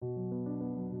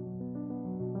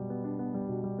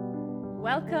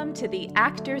Welcome to the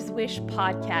Actors Wish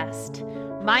podcast.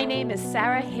 My name is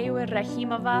Sarah Haywood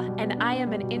Rahimova, and I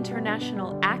am an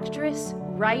international actress,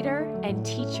 writer, and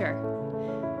teacher.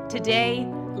 Today,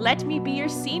 let me be your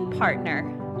scene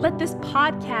partner. Let this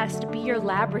podcast be your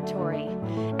laboratory.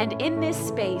 And in this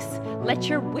space, let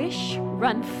your wish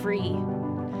run free.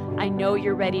 I know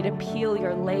you're ready to peel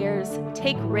your layers,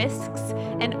 take risks,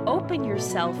 and open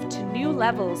yourself to new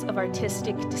levels of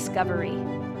artistic discovery.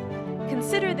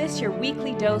 Consider this your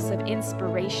weekly dose of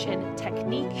inspiration,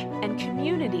 technique, and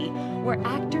community where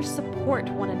actors support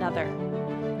one another.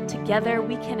 Together,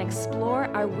 we can explore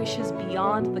our wishes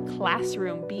beyond the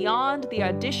classroom, beyond the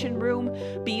audition room,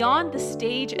 beyond the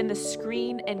stage and the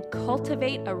screen, and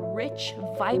cultivate a rich,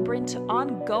 vibrant,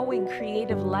 ongoing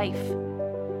creative life.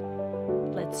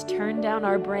 Let's turn down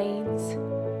our brains,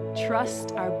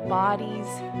 trust our bodies,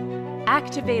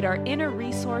 activate our inner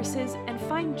resources, and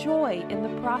find joy in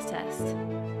the process.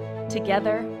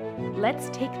 Together, let's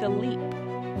take the leap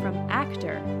from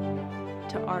actor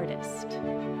to artist.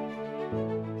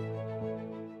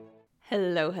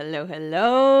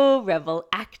 Hello, rebel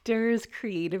actors,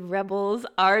 creative rebels,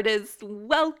 artists.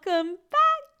 Welcome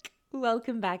back.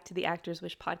 Welcome back to the Actors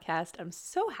Wish podcast. I'm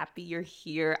so happy you're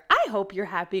here. I hope you're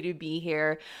happy to be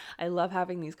here. I love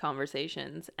having these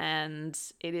conversations, and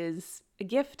it is a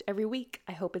gift every week.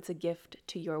 I hope it's a gift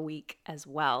to your week as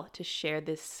well, to share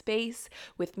this space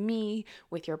with me,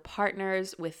 with your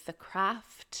partners, with the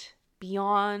craft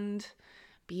beyond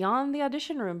the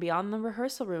audition room, beyond the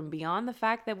rehearsal room, beyond the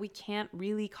fact that we can't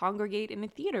really congregate in a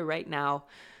theater right now.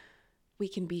 We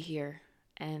can be here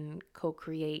and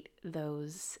co-create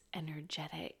those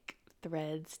energetic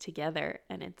threads together,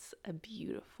 and it's a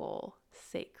beautiful,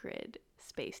 sacred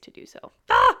space to do so.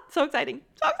 So exciting.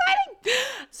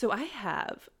 So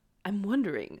I'm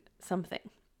wondering something.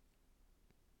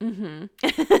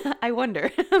 I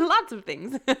wonder lots of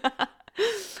things.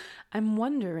 I'm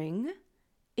wondering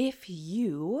if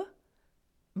you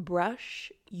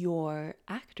brush your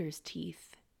actor's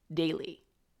teeth daily.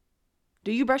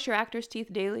 Do you brush your actor's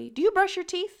teeth daily? Do you brush your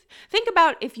teeth? Think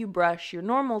about if you brush your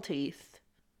normal teeth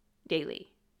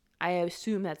daily. I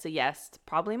assume that's a yes,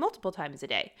 probably multiple times a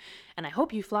day. And I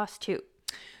hope you floss too.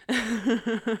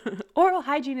 Oral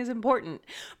hygiene is important,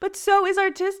 but so is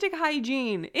artistic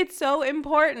hygiene. It's so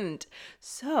important.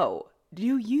 So,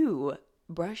 do you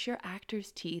brush your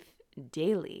actor's teeth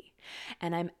daily?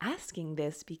 And I'm asking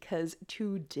this because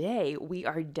today we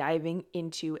are diving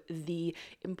into the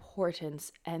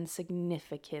importance and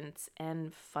significance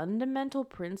and fundamental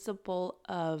principle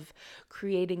of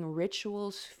creating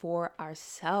rituals for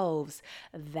ourselves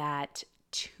that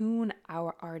tune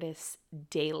our artists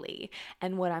daily.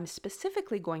 And what I'm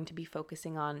specifically going to be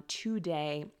focusing on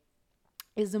today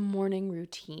is a morning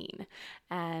routine.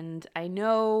 And I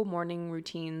know morning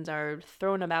routines are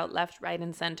thrown about left, right,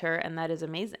 and center, and that is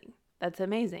amazing. That's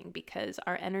amazing because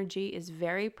our energy is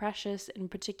very precious, in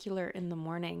particular in the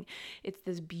morning. It's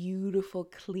this beautiful,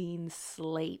 clean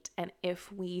slate. And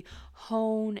if we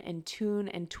hone and tune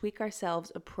and tweak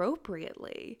ourselves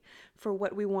appropriately for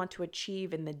what we want to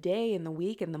achieve in the day, in the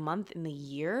week, in the month, in the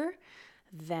year,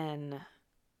 then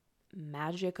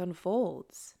magic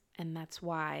unfolds. And that's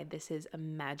why this is a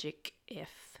Magic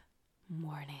If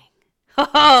morning.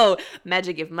 Oh,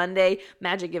 Magic If Monday,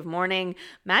 Magic If morning,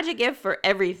 Magic If for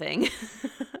everything.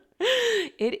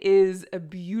 It is a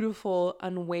beautiful,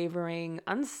 unwavering,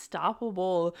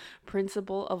 unstoppable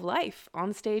principle of life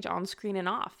on stage, on screen, and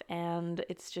off. And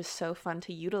it's just so fun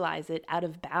to utilize it out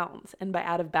of bounds. And by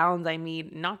out of bounds, I mean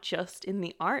not just in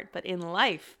the art, but in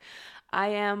life.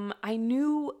 I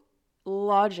knew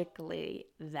logically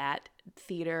that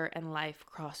theater and life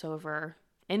cross over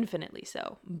infinitely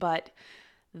so, but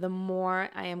the more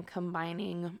I am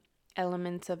combining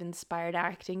elements of inspired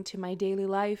acting to my daily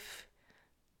life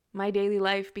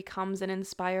becomes an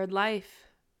inspired life.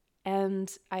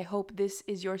 And I hope this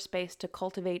is your space to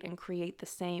cultivate and create the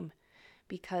same,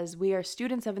 because we are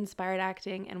students of inspired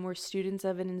acting and we're students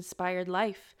of an inspired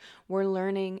life. We're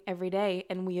learning every day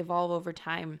and we evolve over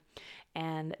time.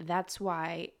 And that's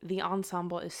why the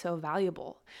ensemble is so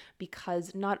valuable,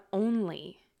 because not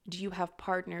only do you have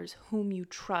partners whom you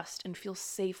trust and feel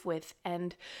safe with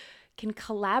and can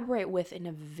collaborate with in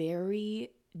a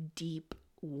very deep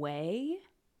way,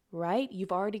 right?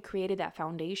 You've already created that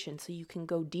foundation so you can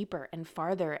go deeper and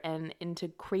farther and into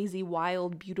crazy,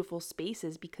 wild, beautiful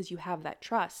spaces because you have that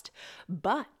trust.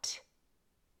 But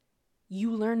you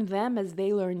learn them as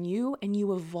they learn you, and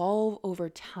you evolve over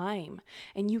time,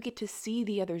 and you get to see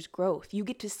the other's growth. You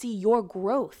get to see your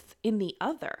growth in the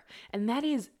other, and that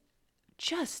is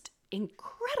just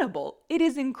incredible. It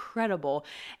is incredible,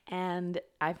 and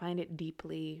I find it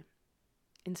deeply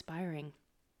inspiring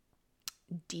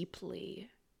deeply.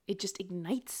 It just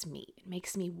ignites me. It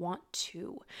makes me want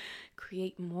to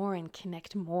create more and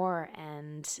connect more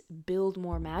and build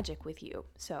more magic with you.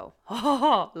 So,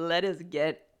 let us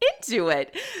get into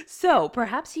it. So,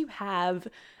 perhaps you have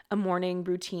a morning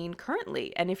routine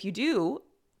currently, and if you do,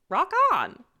 rock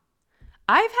on.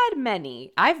 I've had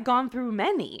many. I've gone through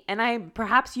many, and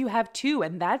perhaps you have too,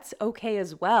 and that's okay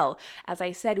as well. As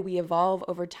I said, we evolve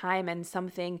over time, and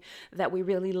something that we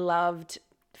really loved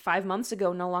 5 months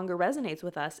ago no longer resonates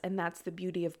with us, and that's the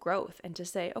beauty of growth. And to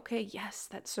say, okay, yes,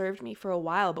 that served me for a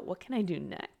while, but what can I do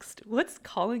next? What's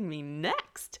calling me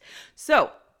next?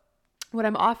 So, what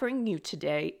I'm offering you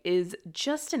today is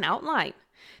just an outline.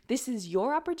 This is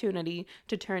your opportunity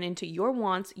to turn into your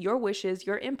wants, your wishes,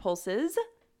 your impulses,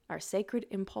 our sacred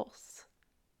impulse,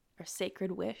 our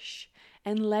sacred wish,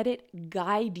 and let it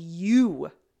guide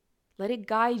you. Let it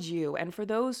guide you. And for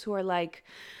those who are like,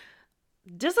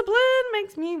 discipline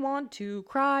makes me want to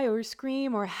cry or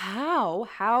scream, or how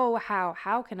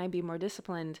can I be more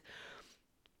disciplined?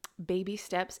 Baby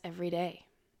steps every day.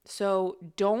 So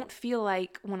don't feel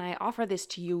like when I offer this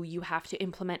to you, you have to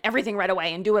implement everything right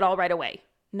away and do it all right away.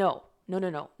 No.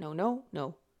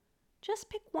 Just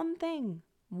pick one thing.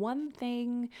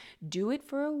 Do it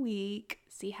for a week,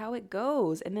 see how it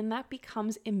goes, and then that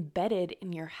becomes embedded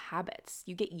in your habits.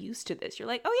 You get used to this. You're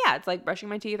like, oh yeah, it's like brushing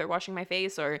my teeth or washing my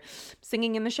face or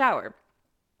singing in the shower.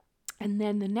 And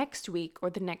then the next week or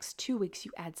the next 2 weeks,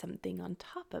 you add something on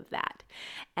top of that.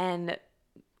 And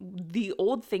the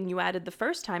old thing you added the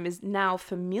first time is now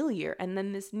familiar, and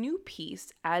then this new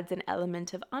piece adds an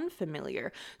element of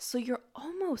unfamiliar. So you're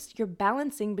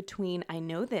balancing between I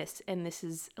know this and this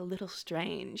is a little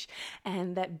strange,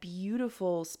 and that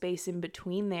beautiful space in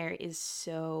between there is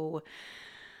so,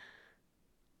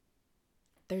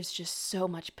 there's just so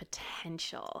much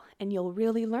potential, and you'll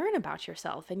really learn about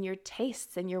yourself and your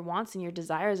tastes and your wants and your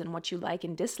desires and what you like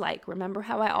and dislike. Remember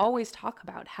how I always talk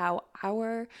about how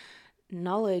our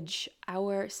knowledge,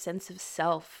 our sense of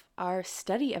self, our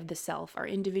study of the self, our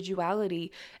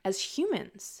individuality as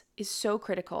humans is so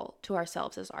critical to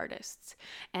ourselves as artists.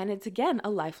 And it's, again, a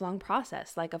lifelong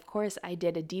process. Like, of course, I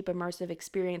did a deep immersive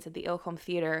experience at the Ilkham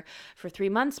Theater for 3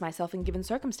 months, myself in given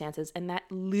circumstances, and that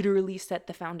literally set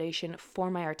the foundation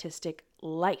for my artistic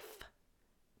life.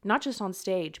 Not just on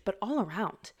stage, but all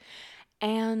around.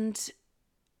 And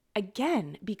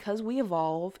again, because we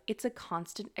evolve, it's a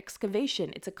constant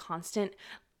excavation. It's a constant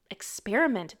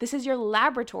experiment. This is your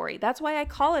laboratory. That's why I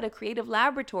call it a creative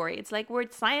laboratory. It's like we're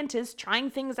scientists trying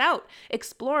things out,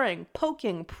 exploring,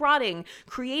 poking, prodding,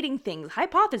 creating things,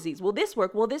 hypotheses. Will this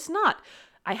work? Will this not?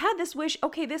 I had this wish.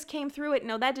 Okay, this came through it.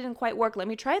 No, that didn't quite work. Let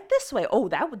me try it this way. Oh,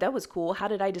 that was cool. How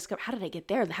did I get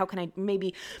there? How can I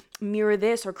maybe mirror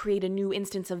this or create a new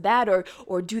instance of that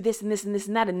or do this and this and this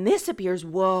and that? And this appears.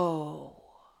 Whoa.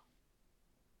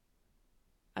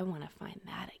 I want to find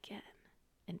that again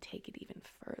and take it even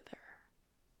further.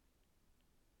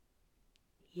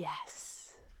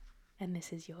 Yes. And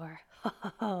this is your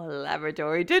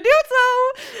laboratory to do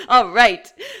so. All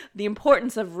right. The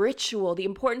importance of ritual, the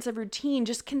importance of routine.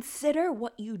 Just consider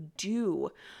what you do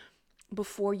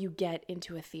before you get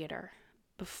into a theater,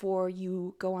 before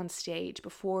you go on stage,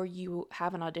 before you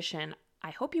have an audition.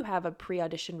 I hope you have a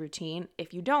pre-audition routine.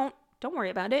 If you don't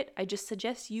worry about it. I just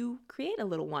suggest you create a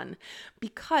little one,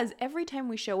 because every time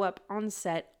we show up on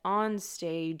set, on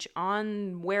stage,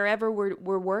 on wherever we're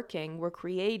working, we're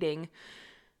creating,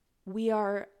 we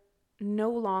are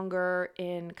no longer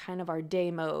in kind of our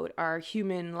day mode, our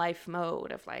human life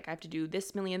mode of like, I have to do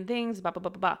this million things, blah, blah,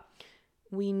 blah, blah, blah.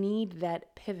 We need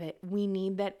that pivot. We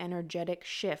need that energetic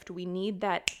shift. We need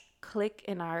that click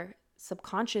in our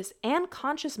subconscious and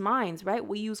conscious minds, right?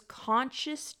 We use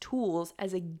conscious tools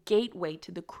as a gateway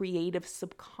to the creative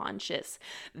subconscious.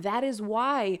 That is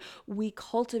why we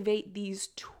cultivate these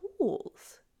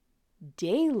tools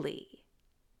daily,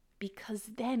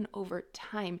 because then over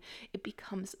time it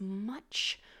becomes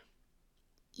much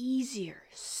easier,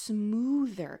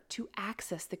 smoother to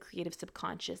access the creative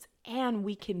subconscious, and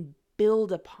we can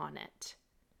build upon it.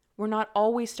 We're not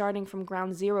always starting from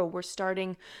ground zero. We're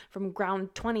starting from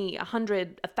ground 20,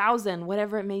 100, 1,000,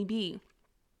 whatever it may be.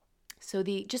 So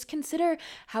just consider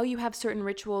how you have certain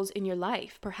rituals in your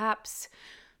life. Perhaps,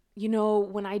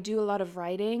 when I do a lot of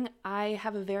writing, I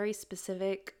have a very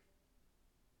specific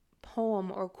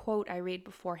poem or quote I read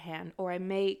beforehand, or I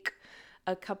make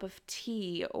a cup of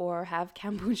tea or have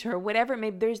kombucha or whatever it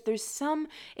may be. There's some,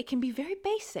 it can be very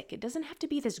basic. It doesn't have to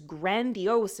be this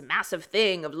grandiose, massive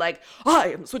thing of like, I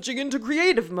am switching into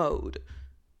creative mode.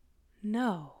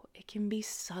 No, it can be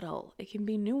subtle. It can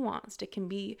be nuanced. It can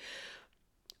be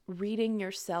reading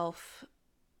yourself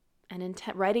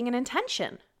writing an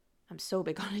intention. I'm so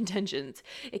big on intentions.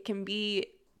 It can be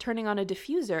turning on a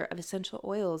diffuser of essential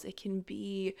oils. It can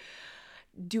be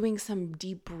doing some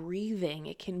deep breathing.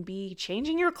 It can be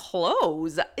changing your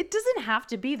clothes. It doesn't have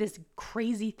to be this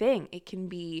crazy thing. It can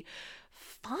be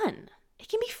fun. It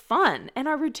can be fun, and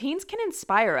our routines can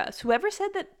inspire us. Whoever said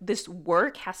that this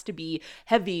work has to be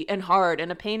heavy and hard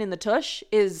and a pain in the tush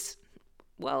is,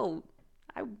 well,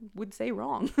 I would say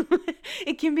wrong.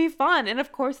 It can be fun. And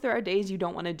of course, there are days you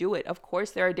don't want to do it. Of course,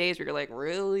 there are days where you're like,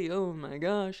 really? Oh my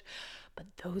gosh. But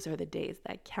those are the days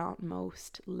that count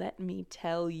most. Let me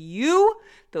tell you,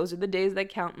 those are the days that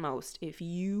count most. If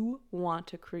you want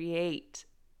to create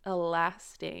a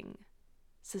lasting,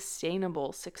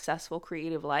 sustainable, successful,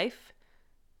 creative life,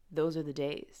 those are the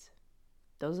days.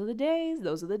 Those are the days.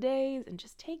 Those are the days. And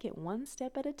just take it one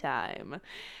step at a time.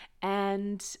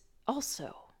 And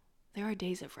also, there are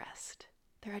days of rest.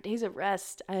 There are days of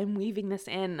rest. I'm weaving this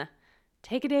in.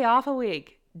 Take a day off a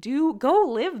week. Go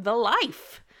live the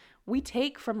life we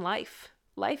take from life.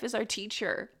 Life is our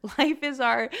teacher. Life is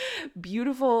our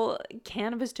beautiful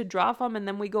canvas to draw from, and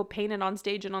then we go paint it on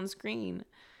stage and on screen.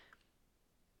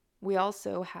 We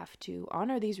also have to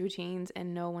honor these routines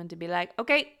and know when to be like,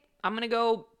 okay, I'm going to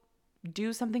go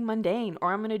do something mundane,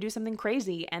 or I'm going to do something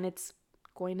crazy, and it's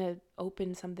going to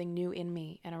open something new in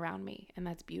me and around me, and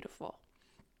that's beautiful.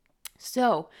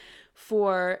 So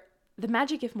for the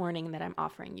magic gift morning that I'm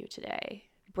offering you today,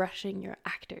 brushing your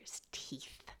actor's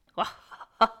teeth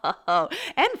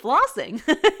and flossing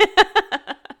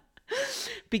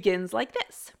begins like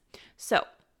this. So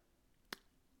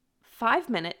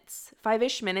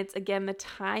 5-ish minutes. Again, the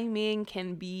timing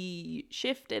can be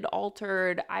shifted,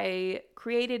 altered. I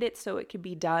created it so it could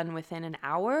be done within an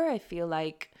hour. I feel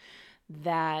like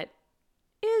that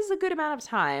is a good amount of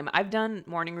time. I've done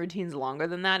morning routines longer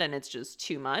than that, and it's just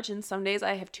too much. And some days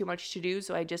I have too much to do,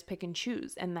 so I just pick and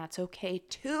choose, and that's okay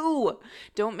too.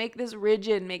 Don't make this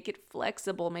rigid. Make it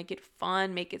flexible. Make it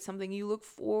fun. Make it something you look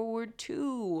forward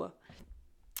to.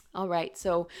 All right,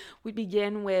 so we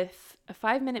begin with a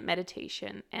 5-minute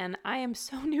meditation, and I am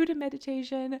so new to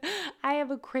meditation. I have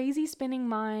a crazy spinning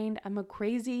mind. I'm a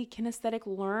crazy kinesthetic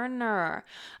learner.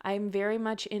 I'm very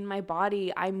much in my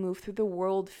body. I move through the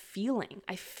world feeling.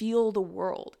 I feel the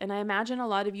world, and I imagine a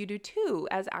lot of you do too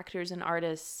as actors and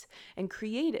artists and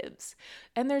creatives.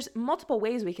 And there's multiple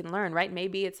ways we can learn, right?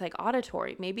 Maybe it's like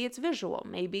auditory. Maybe it's visual.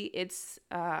 Maybe it's,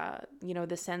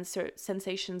 the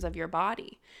sensations of your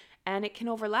body. And it can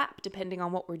overlap depending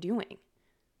on what we're doing.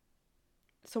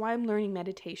 So I'm learning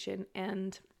meditation,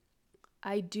 and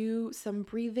I do some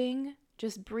breathing,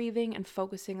 just breathing and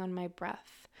focusing on my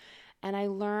breath. And I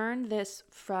learned this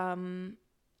from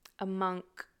a monk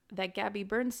that Gabby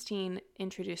Bernstein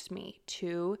introduced me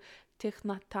to, Thich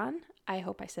Nhat Hanh. I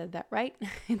hope I said that right.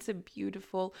 It's a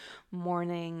beautiful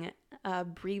morning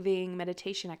breathing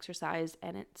meditation exercise,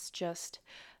 and it's just,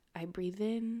 I breathe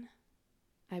in,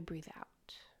 I breathe out.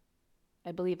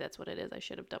 I believe that's what it is. I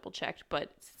should have double checked,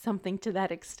 but something to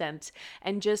that extent.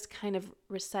 And just kind of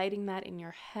reciting that in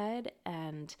your head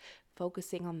and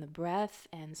focusing on the breath.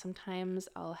 And sometimes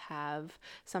I'll have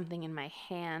something in my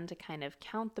hand to kind of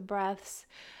count the breaths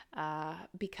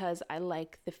because I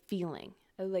like the feeling.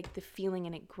 I like the feeling,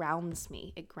 and it grounds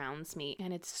me. It grounds me.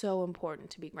 And it's so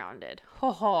important to be grounded.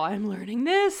 Oh, I'm learning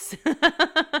this.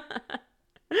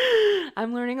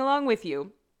 I'm learning along with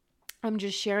you. I'm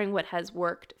just sharing what has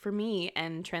worked for me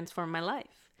and transformed my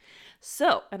life.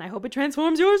 So, and I hope it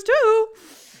transforms yours too.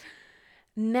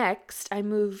 Next, I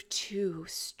move to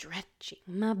stretching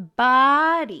my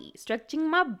body.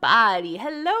 Stretching my body.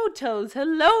 Hello toes,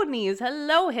 hello knees,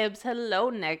 hello hips,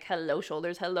 hello neck, hello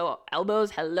shoulders, hello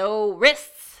elbows, hello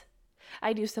wrists.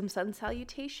 I do some sun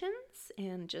salutations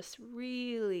and just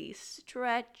really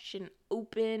stretch and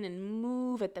open and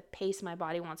move at the pace my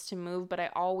body wants to move, but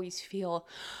I always feel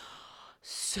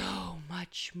so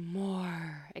much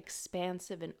more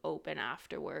expansive and open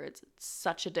afterwards. It's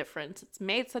such a difference. It's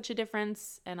made such a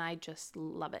difference, and I just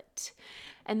love it.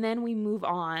 And then we move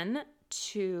on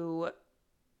to,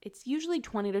 it's usually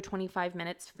 20 to 25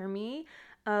 minutes for me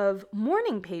of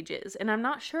morning pages. And I'm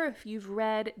not sure if you've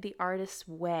read The Artist's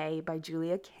Way by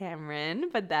Julia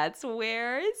Cameron, but that's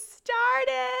where it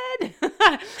started.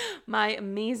 My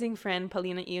amazing friend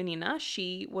Paulina Ionina,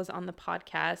 she was on the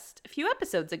podcast a few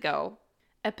episodes ago.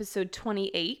 Episode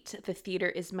 28, The Theater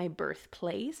is My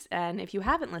Birthplace. And if you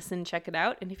haven't listened, check it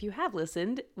out. And if you have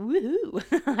listened, woohoo!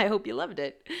 I hope you loved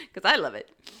it, because I love it.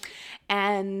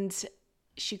 And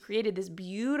she created this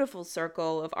beautiful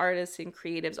circle of artists and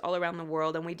creatives all around the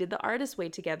world. And we did the Artist's Way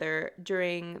together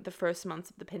during the first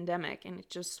months of the pandemic. And it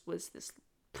just was this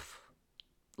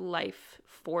life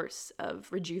force of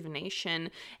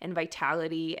rejuvenation and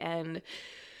vitality and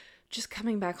just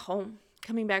coming back home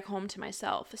to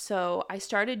myself. So I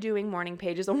started doing morning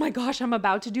pages. Oh my gosh, I'm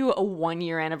about to do a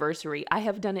 1-year anniversary. I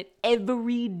have done it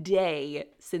every day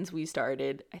since we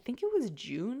started. I think it was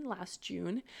last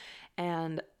June.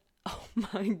 And oh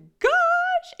my gosh,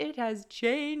 it has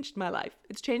changed my life.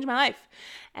 It's changed my life.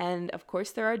 And of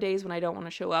course, there are days when I don't want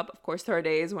to show up. Of course, there are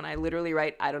days when I literally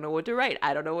write, I don't know what to write.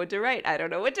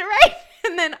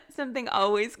 And then something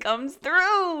always comes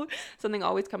through.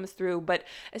 But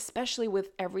especially with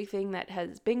everything that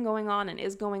has been going on and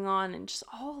is going on, and just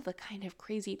all the kind of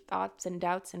crazy thoughts and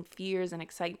doubts and fears and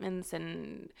excitements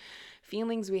and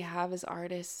feelings we have as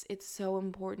artists, it's so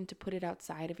important to put it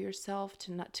outside of yourself,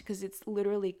 because it's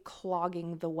literally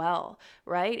clogging the well,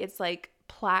 right? It's like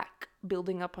plaque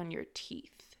building up on your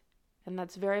teeth. And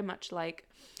that's very much like,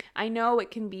 I know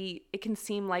it can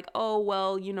seem like, oh,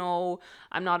 well,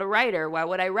 I'm not a writer. Why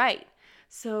would I write?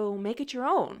 So make it your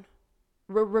own.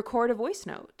 Record a voice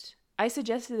note. I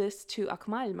suggested this to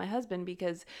Akmal, my husband,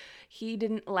 because he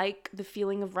didn't like the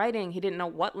feeling of writing. He didn't know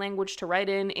what language to write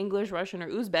in, English, Russian, or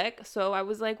Uzbek. So I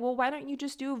was like, well, why don't you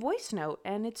just do a voice note?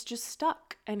 And it's just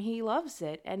stuck, and he loves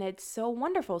it, and it's so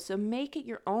wonderful. So make it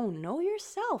your own. Know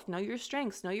yourself, know your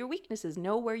strengths, know your weaknesses,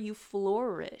 know where you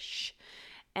flourish.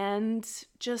 And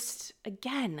just,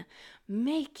 again,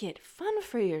 make it fun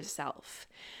for yourself.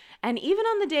 And even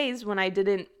on the days when I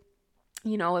didn't,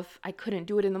 if I couldn't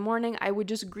do it in the morning, I would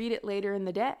just greet it later in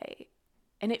the day.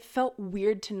 And it felt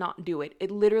weird to not do it. It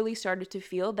literally started to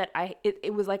feel that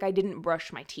it was like I didn't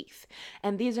brush my teeth.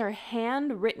 And these are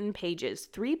handwritten pages,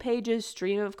 3 pages,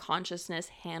 stream of consciousness,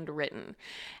 handwritten.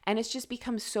 And it's just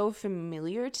become so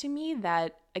familiar to me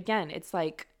that, again, it's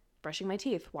like brushing my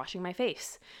teeth, washing my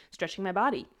face, stretching my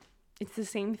body. It's the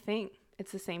same thing.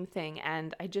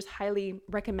 And I just highly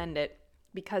recommend it,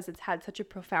 because it's had such a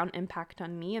profound impact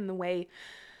on me, and the way,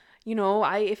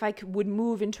 if I would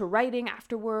move into writing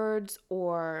afterwards,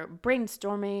 or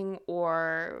brainstorming,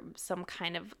 or some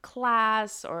kind of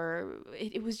class, or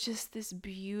it was just this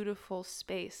beautiful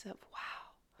space of,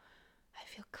 wow, I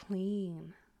feel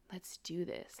clean. Let's do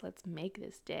this. Let's make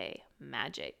this day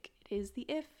magic. It's the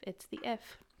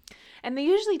if. And they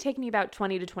usually take me about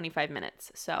 20 to 25 minutes.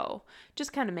 So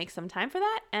just kind of make some time for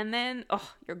that, and then,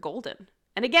 you're golden.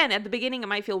 And again, at the beginning, it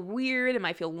might feel weird, it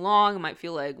might feel long, it might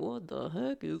feel like, what the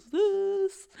heck is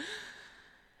this?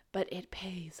 But it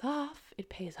pays off. It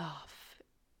pays off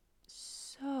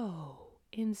so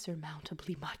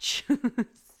insurmountably much.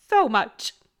 So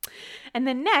much. And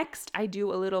then next, I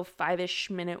do a little 5-ish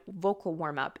minute vocal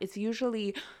warm-up. It's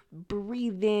usually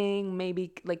breathing,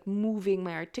 maybe like moving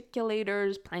my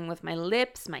articulators, playing with my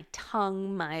lips, my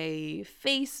tongue, my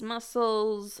face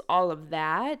muscles, all of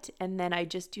that. And then I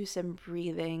just do some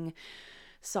breathing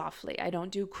softly. I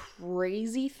don't do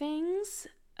crazy things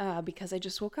because I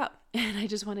just woke up and I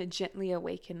just want to gently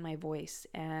awaken my voice.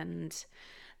 And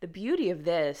the beauty of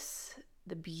this,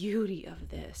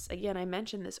 again, I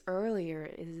mentioned this earlier,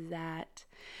 is that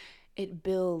it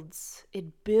builds.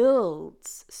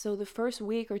 So the first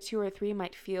week or 2 or 3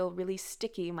 might feel really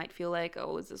sticky, might feel like,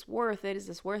 oh, is this worth it? Is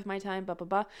this worth my time? Blah, blah,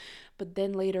 blah. But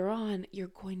then later on, you're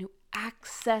going to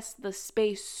access the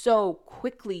space so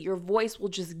quickly. Your voice will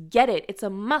just get it. It's a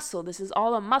muscle. This is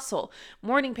all a muscle.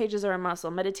 Morning pages are a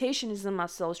muscle. Meditation is a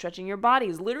muscle. Stretching your body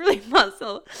is literally a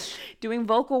muscle. Doing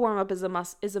vocal warm-up is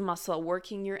a muscle.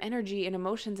 Working your energy and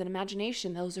emotions and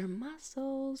imagination, those are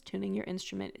muscles. Tuning your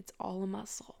instrument, it's all a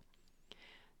muscle.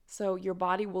 So your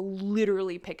body will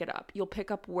literally pick it up. You'll pick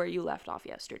up where you left off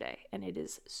yesterday. And it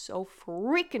is so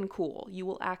freaking cool. You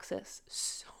will access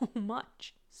so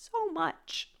much.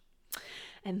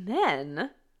 And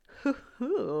then,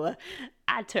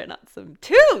 I turn on some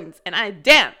tunes and I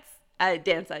dance.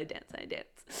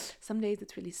 Some days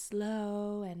it's really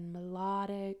slow and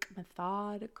melodic,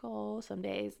 methodical. Some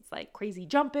days it's like crazy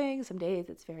jumping. Some days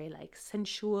it's very like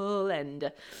sensual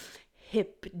and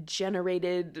hip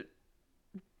generated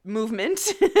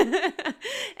movement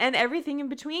and everything in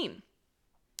between.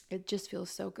 It just feels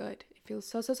so good. It feels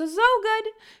so good.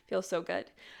 Feels so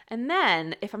good. And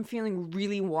then if I'm feeling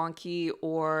really wonky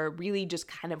or really just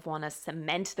kind of want to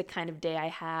cement the kind of day I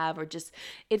have, or just,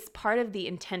 it's part of the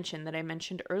intention that I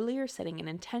mentioned earlier, setting an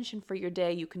intention for your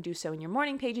day. You can do so in your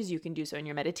morning pages. You can do so in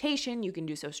your meditation. You can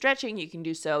do so stretching. You can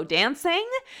do so dancing.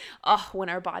 When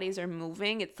our bodies are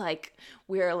moving, it's like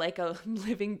we're like a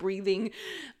living, breathing,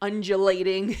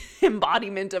 undulating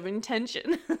embodiment of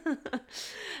intention.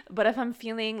 But if I'm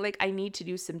feeling like I need to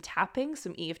do some tapping, tapping,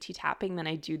 some EFT tapping, then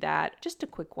I do that, just a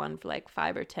quick one for like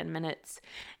 5 or 10 minutes.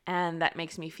 And that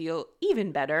makes me feel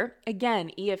even better.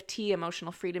 Again, EFT,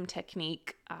 emotional freedom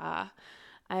technique.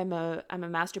 I'm a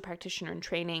master practitioner in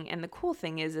training, and the cool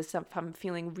thing is if I'm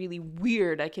feeling really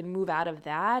weird, I can move out of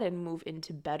that and move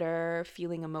into better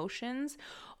feeling emotions.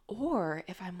 Or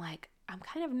if I'm like, I'm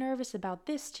kind of nervous about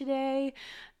this today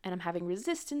and I'm having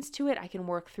resistance to it, I can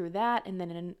work through that and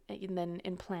then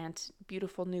implant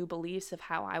beautiful new beliefs of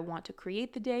how I want to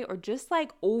create the day, or just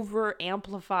like over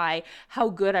amplify how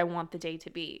good I want the day to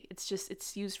be.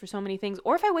 It's used for so many things.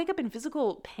 Or if I wake up in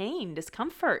physical pain,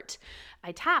 discomfort,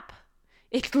 I tap.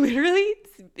 It literally,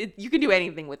 you can do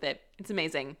anything with it. It's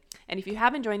amazing. And if you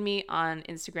haven't joined me on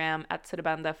Instagram at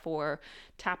Sarabanda for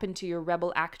Tap Into Your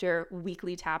Rebel Actor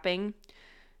weekly tapping,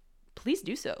 please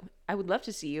do so. I would love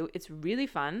to see you. It's really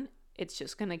fun. It's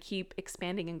just going to keep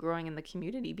expanding and growing in the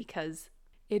community because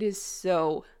it is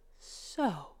so,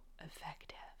 so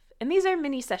effective. And these are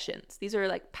mini sessions. These are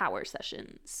like power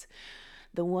sessions.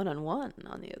 The one-on-one,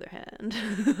 on the other hand,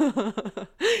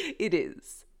 it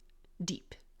is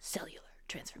deep cellular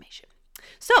transformation.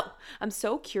 So I'm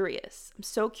so curious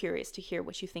to hear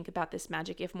what you think about this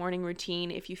Magic If morning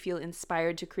routine. If you feel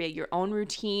inspired to create your own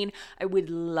routine, I would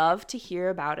love to hear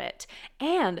about it.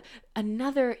 And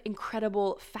another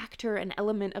incredible factor and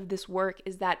element of this work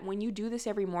is that when you do this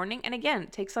every morning, and again,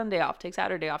 take Sunday off, take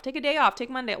Saturday off, take a day off, take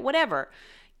Monday, whatever,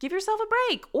 give yourself a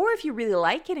break. Or if you really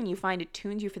like it and you find it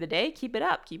tunes you for the day, keep it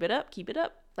up.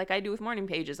 Like I do with morning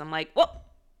pages. I'm like, whoa,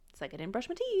 it's like I didn't brush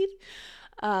my teeth.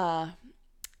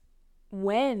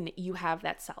 When you have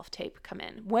that self-tape come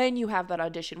in, when you have that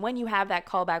audition, when you have that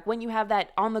callback, when you have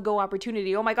that on-the-go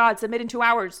opportunity, oh my God, submit in 2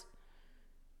 hours,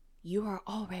 you are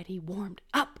already warmed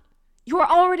up. You are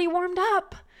already warmed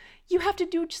up. You have to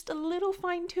do just a little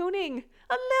fine-tuning,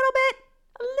 a little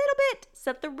bit.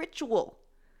 Set the ritual.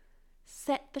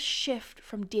 Set the shift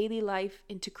from daily life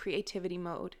into creativity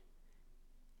mode.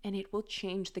 And it will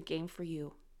change the game for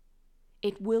you.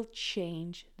 It will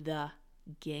change the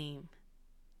game.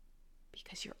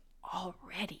 Because you're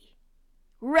already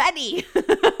ready.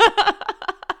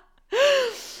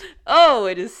 Oh,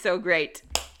 it is so great.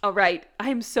 All right.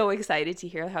 I'm so excited to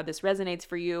hear how this resonates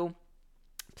for you.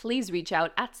 Please reach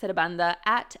out at Sarabanda,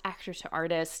 at Actor to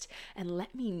Artist, and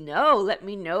let me know. Let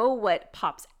me know what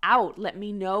pops out. Let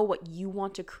me know what you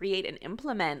want to create and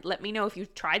implement. Let me know if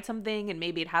you've tried something and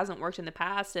maybe it hasn't worked in the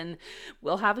past, and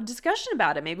we'll have a discussion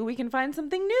about it. Maybe we can find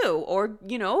something new. Or,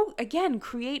 again,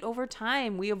 create over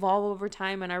time. We evolve over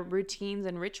time, and our routines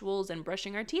and rituals and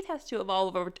brushing our teeth has to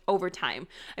evolve over time.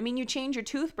 I mean, you change your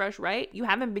toothbrush, right? You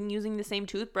haven't been using the same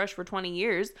toothbrush for 20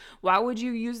 years. Why would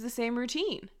you use the same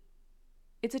routine?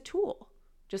 It's a tool,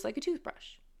 just like a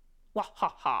toothbrush. Wah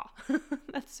ha ha.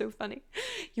 That's so funny.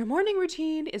 Your morning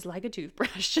routine is like a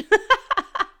toothbrush.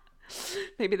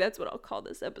 Maybe that's what I'll call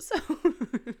this episode.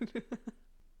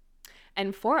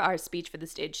 And for our speech for the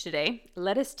stage today,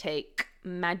 let us take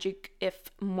Magic If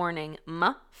morning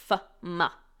ma-fa-ma.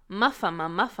 Ma-fa-ma,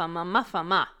 ma-fa-ma,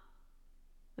 ma-fa-ma.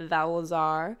 Vowels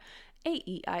are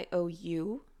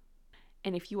A-E-I-O-U.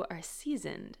 And if you are a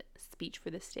seasoned speech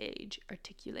for the stage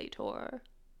articulator,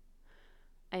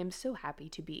 I am so happy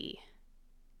to be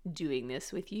doing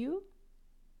this with you.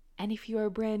 And if you are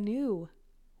brand new,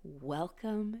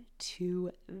 welcome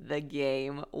to the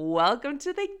game. Welcome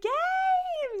to the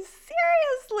game.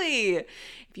 Seriously.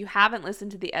 If you haven't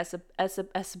listened to the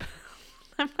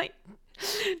I'm like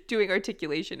doing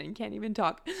articulation and can't even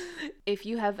talk. If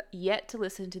you have yet to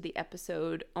listen to the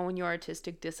episode Own Your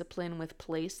Artistic Discipline with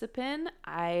Placipin,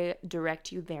 I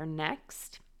direct you there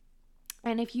next.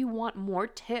 And if you want more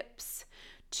tips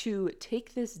to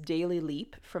take this daily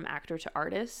leap from actor to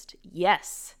artist,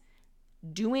 yes,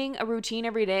 doing a routine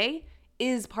every day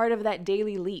is part of that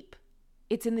daily leap.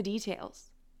 It's in the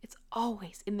details. It's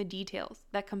always in the details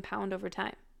that compound over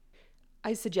time.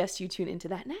 I suggest you tune into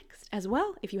that next as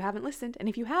well if you haven't listened. And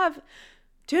if you have,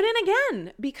 tune in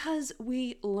again, because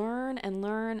we learn and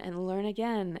learn and learn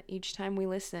again each time we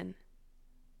listen.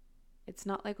 It's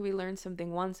not like we learn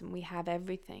something once and we have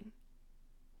everything.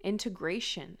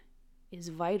 Integration is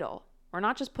vital. We're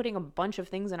not just putting a bunch of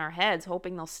things in our heads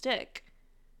hoping they'll stick.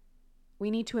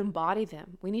 We need to embody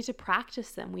them. We need to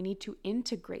practice them. We need to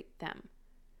integrate them.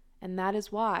 And that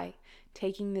is why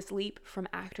taking this leap from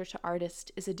actor to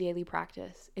artist is a daily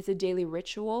practice. It's a daily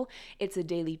ritual, it's a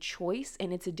daily choice,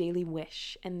 and it's a daily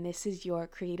wish. And this is your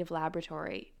creative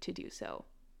laboratory to do so.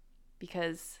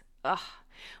 Because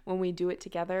when we do it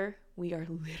together, we are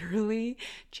literally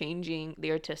changing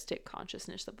the artistic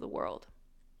consciousness of the world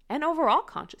and overall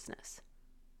consciousness.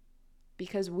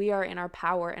 Because we are in our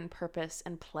power and purpose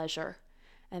and pleasure.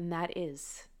 And that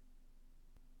is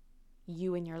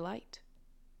you in your light.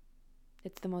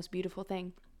 It's the most beautiful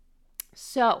thing.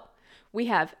 So we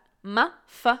have ma,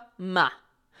 fa, ma.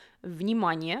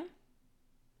 Внимание,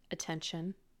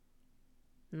 attention.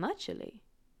 Начали,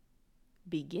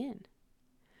 begin.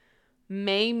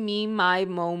 Me, me, my,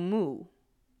 mo, mu.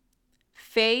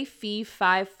 Fe, fi,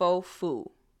 fi, fo,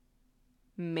 fu.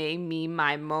 Me, me,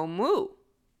 my, mo, mu.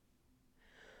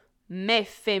 Me,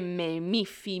 fe, me, mi,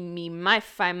 fi, mi, my,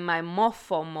 fi, my, mo,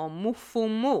 fo, mo, mu, fu,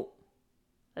 mu.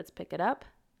 Let's pick it up.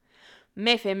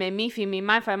 Me, fe, me, mi, fi, mi,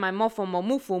 my, fi, my, mo, fo, mo,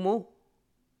 mu, fu, mu.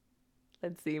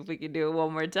 Let's see if we can do it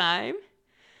one more time.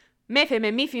 Me, fe,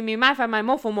 me, mi, fi, mi, my, fi, my,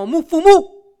 mo, fo, mo, mu, fu, mu.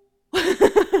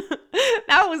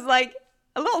 That was like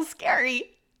a little scary.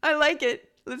 I like it.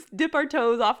 Let's dip our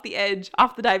toes off the edge,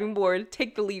 off the diving board.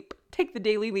 Take the leap. Take the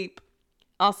daily leap.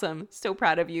 Awesome. So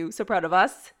proud of you. So proud of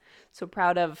us. So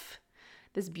proud of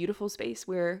this beautiful space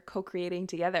we're co-creating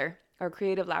together, our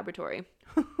creative laboratory.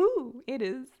 It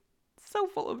is so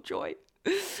full of joy.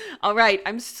 All right.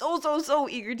 I'm so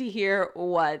eager to hear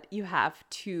what you have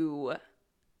to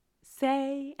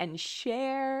say and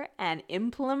share and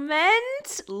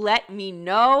implement. Let me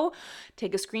know.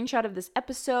 Take a screenshot of this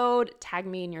episode. Tag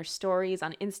me in your stories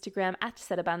on Instagram at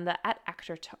Sarabanda, at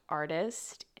Actor to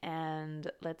Artist.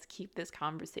 And let's keep this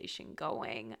conversation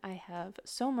going. I have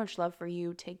so much love for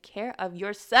you. Take care of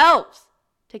yourselves.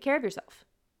 Take care of yourself.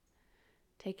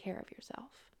 Take care of yourself.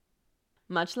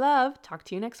 Much love. Talk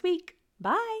to you next week.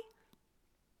 Bye.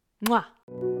 Mwah.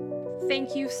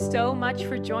 Thank you so much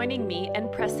for joining me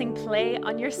and pressing play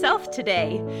on yourself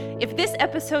today. If this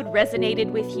episode resonated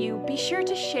with you, be sure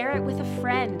to share it with a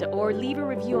friend or leave a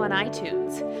review on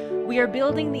iTunes. We are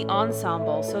building the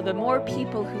ensemble, so the more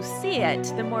people who see it,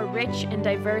 the more rich and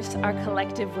diverse our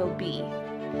collective will be.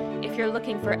 If you're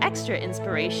looking for extra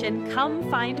inspiration, come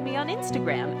find me on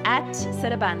Instagram at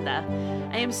Sarabanda.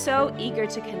 I am so eager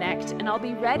to connect, and I'll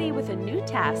be ready with a new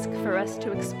task for us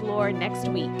to explore next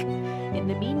week. In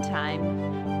the meantime,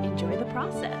 enjoy the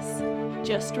process.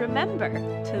 Just remember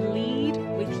to lead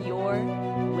with your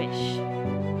wit.